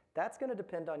in there. That's going to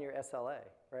depend on your SLA,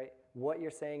 right? What you're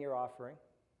saying you're offering.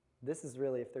 This is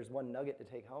really, if there's one nugget to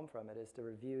take home from it, is to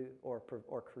review or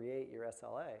create your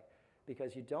SLA,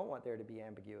 because you don't want there to be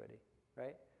ambiguity,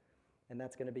 right? And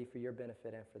that's going to be for your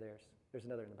benefit and for theirs. There's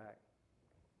another in the back.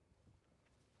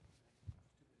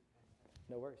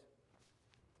 No worries.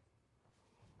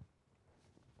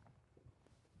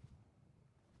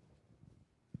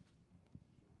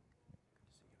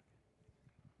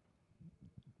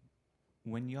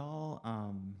 When y'all,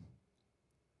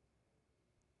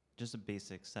 just a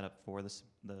basic setup for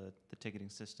the ticketing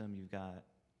system, you've got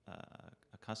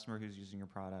a customer who's using your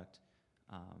product,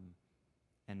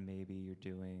 and maybe you're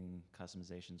doing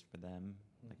customizations for them,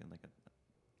 like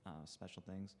special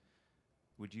things.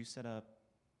 Would you set up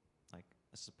like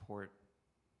a support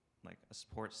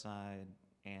side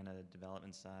and a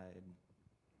development side,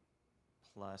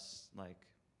 plus like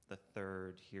the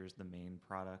third, here's the main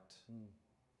product?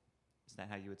 Is that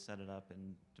how you would set it up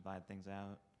and divide things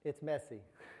out? It's messy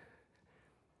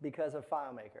because of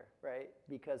FileMaker, right?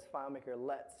 Because FileMaker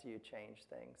lets you change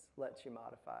things, lets you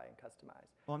modify and customize.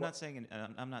 Well, I'm not saying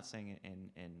it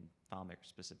in FileMaker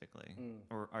specifically,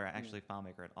 or actually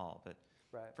FileMaker at all, but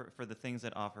right. for the things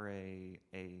that offer a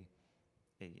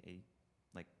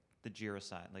like the Jira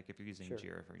side, like if you're using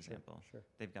Jira, for example,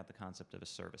 they've got the concept of a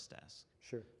service desk,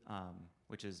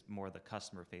 which is more the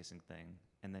customer-facing thing,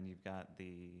 and then you've got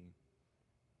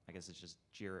I guess it's just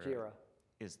Jira.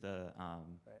 Is the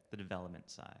development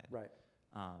side. Right.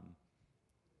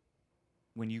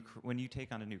 When you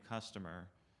take on a new customer,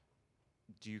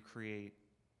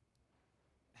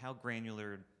 how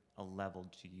granular a level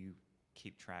do you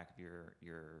keep track of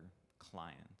your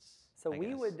clients? So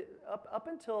we would up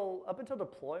until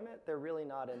deployment, they're really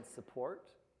not in support,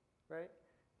 right?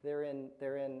 They're in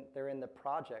the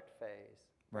project phase.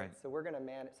 Right. So we're going to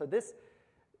manage. So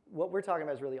what we're talking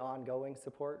about is really ongoing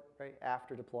support, right?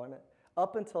 After deployment.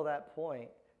 Up until that point,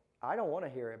 I don't want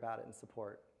to hear about it in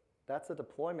support. That's a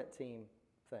deployment team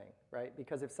thing, right?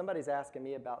 Because if somebody's asking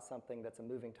me about something that's a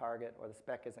moving target, or the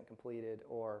spec isn't completed,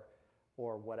 or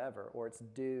whatever, or it's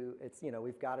due,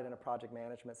 we've got it in a project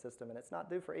management system and it's not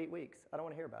due for 8 weeks, I don't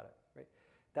want to hear about it, right?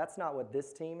 That's not what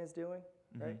this team is doing,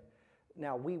 right?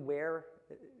 Now we're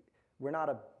not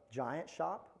a giant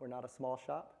shop, we're not a small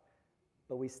shop,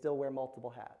 but we still wear multiple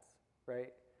hats,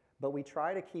 right? But we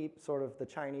try to keep sort of the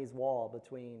Chinese wall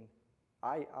between,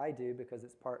 I do because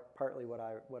it's partly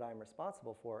what I'm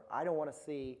responsible for. I don't want to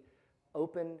see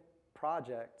open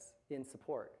projects in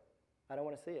support. I don't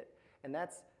want to see it. And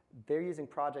they're using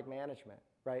project management,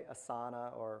 right?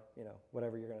 Asana or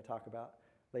whatever you're going to talk about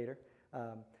later.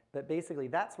 But basically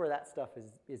that's where that stuff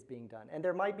is being done. And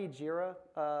there might be Jira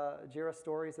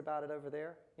stories about it over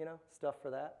there, stuff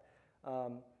for that.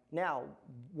 Now,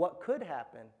 what could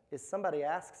happen is somebody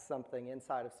asks something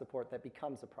inside of support that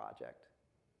becomes a project,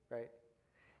 right?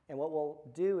 And what we'll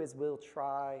do is we'll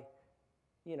try,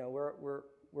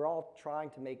 we're all trying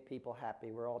to make people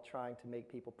happy. We're all trying to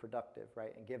make people productive,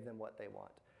 right? And give them what they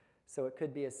want. So it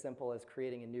could be as simple as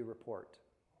creating a new report,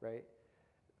 right?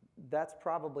 That's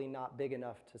probably not big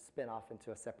enough to spin off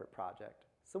into a separate project.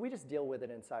 So we just deal with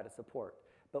it inside of support.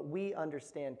 But we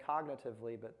understand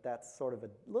cognitively, but that's sort of a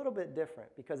little bit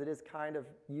different because it is kind of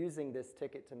using this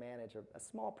ticket to manage a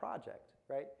small project,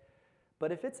 right?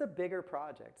 But if it's a bigger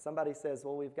project, somebody says,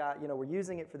 well, we've got, we're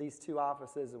using it for these 2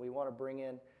 offices and we want to bring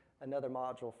in another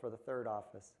module for the 3rd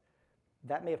office.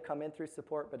 That may have come in through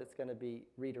support, but it's going to be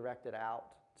redirected out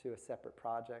to a separate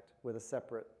project with a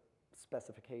separate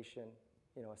specification,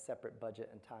 a separate budget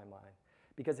and timeline.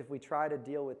 Because if we try to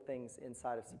deal with things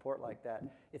inside of support like that,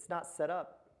 it's not set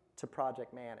up to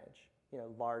project manage,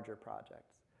 larger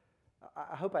projects.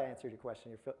 I hope I answered your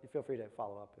question. You feel free to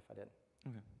follow up if I didn't.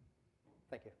 Okay.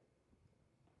 Thank you.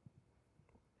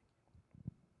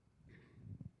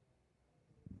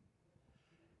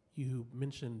 You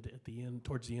mentioned at the end,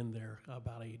 towards the end there,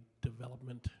 about a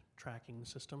development tracking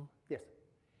system. Yes.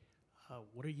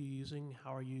 What are you using?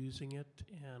 How are you using it?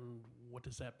 And what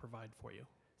does that provide for you?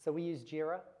 So we use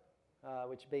Jira,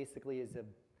 which basically is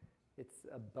it's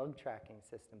a bug tracking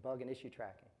system, bug and issue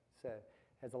tracking. So it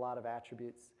has a lot of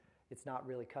attributes. It's not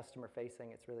really customer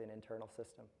facing, it's really an internal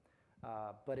system.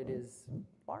 But it is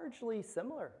largely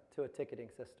similar to a ticketing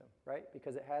system, right?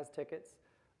 Because it has tickets,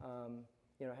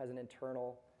 it has an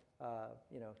internal,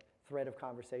 thread of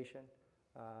conversation.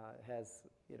 It has,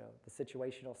 the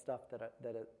situational stuff that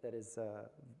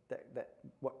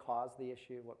what caused the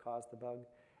issue, what caused the bug,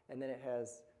 and then it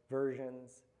has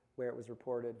versions where it was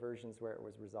reported, versions where it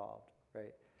was resolved,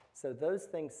 right? So those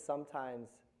things sometimes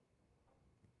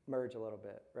merge a little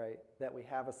bit, right? That we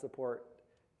have a support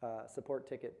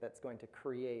ticket that's going to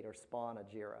create or spawn a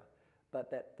JIRA, but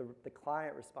that the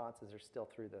client responses are still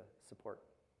through the support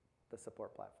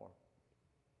platform.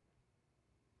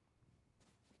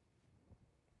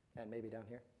 And maybe down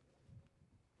here.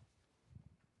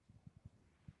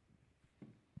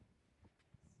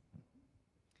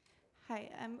 Hi,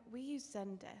 we use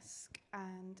Zendesk,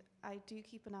 and I do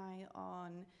keep an eye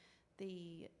on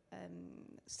the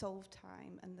solve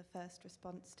time and the first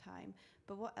response time,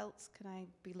 but what else can I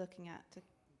be looking at to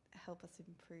help us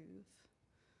improve?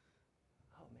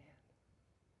 Oh, man.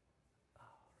 Oh.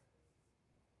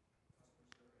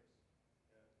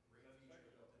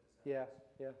 Yeah,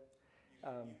 yeah. You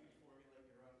could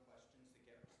formulate your own questions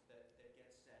that get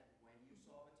sent when you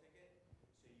solve a ticket,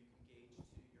 so you can gauge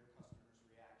to your customer's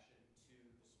reaction to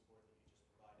the support that you just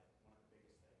provided. One of the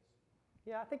biggest things.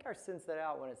 Yeah, I think ours sends that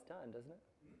out when it's done, doesn't it?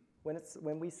 Mm-hmm.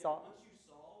 When we solve. Once you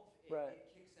solve, right.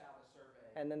 It kicks out a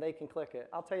survey. And then they can click it.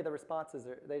 I'll tell you, the responses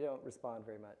they don't respond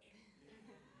very much.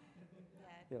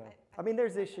 Yeah, I mean,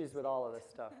 there's issues with all of this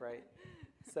stuff, right?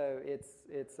 So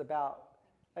it's about.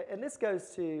 And this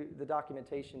goes to the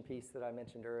documentation piece that I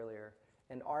mentioned earlier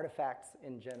and artifacts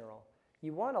in general.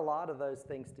 You want a lot of those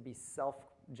things to be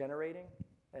self-generating,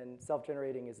 and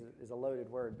self-generating is a loaded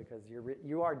word because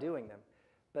you are doing them.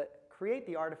 But create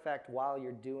the artifact while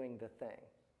you're doing the thing,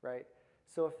 right?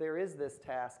 So if there is this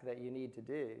task that you need to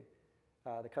do,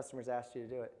 the customer's asked you to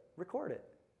do it, record it.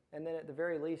 And then at the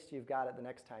very least, you've got it the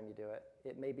next time you do it.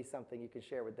 It may be something you can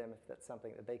share with them if that's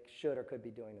something that they should or could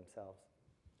be doing themselves.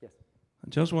 Yes? I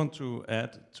just want to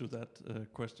add to that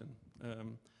question.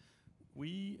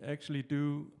 We actually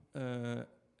do a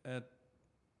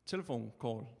telephone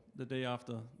call the day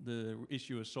after the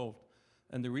issue is solved.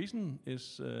 And the reason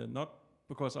is not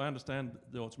because I understand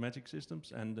the automatic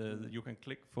systems and that you can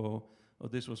click for, oh,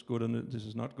 this was good and this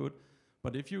is not good.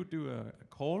 But if you do a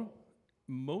call,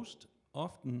 most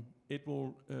often it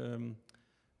will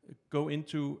go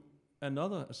into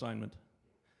another assignment.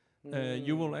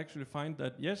 You will actually find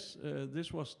that, yes,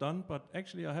 this was done, but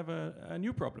actually I have a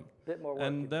new problem. Bit more work.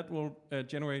 And that will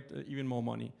generate even more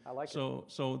money. I like it.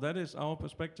 So that is our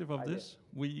perspective of this.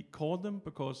 We call them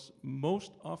because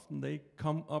most often they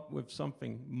come up with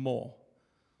something more.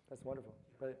 That's wonderful.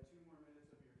 But 2 more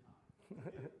minutes of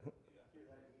your time.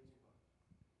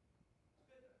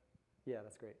 yeah,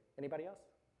 that's great. Anybody else?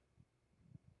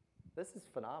 This is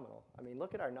phenomenal. I mean,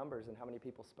 look at our numbers and how many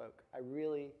people spoke. I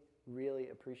really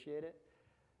appreciate it.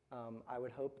 I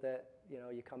would hope that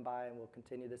you come by and we'll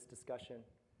continue this discussion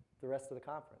the rest of the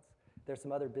conference. There's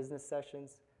some other business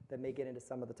sessions that may get into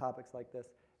some of the topics like this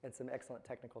and some excellent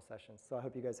technical sessions. So I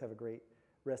hope you guys have a great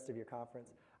rest of your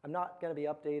conference. I'm not going to be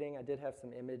updating. I did have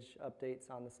some image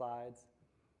updates on the slides,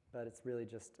 but it's really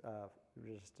just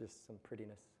some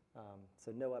prettiness.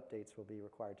 So no updates will be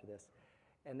required to this.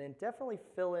 And then definitely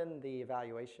fill in the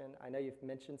evaluation. I know you've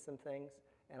mentioned some things.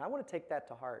 And I want to take that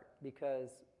to heart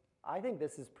because I think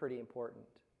this is pretty important.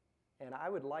 And I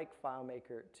would like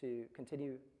FileMaker to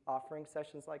continue offering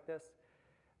sessions like this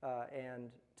and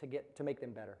to make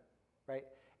them better, right?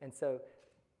 And so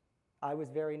I was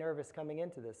very nervous coming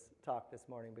into this talk this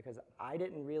morning because I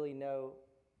didn't really know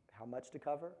how much to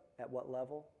cover, at what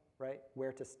level, right?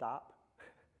 Where to stop.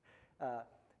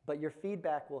 But your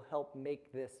feedback will help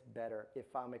make this better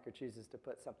if FileMaker chooses to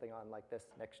put something on like this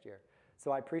next year.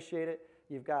 So I appreciate it.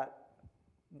 You've got,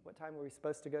 what time were we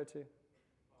supposed to go to?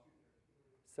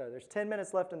 So there's 10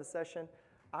 minutes left in the session.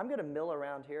 I'm going to mill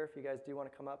around here if you guys do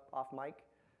want to come up off mic.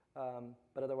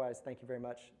 But otherwise, thank you very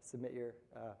much. Submit your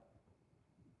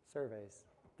surveys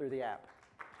through the app.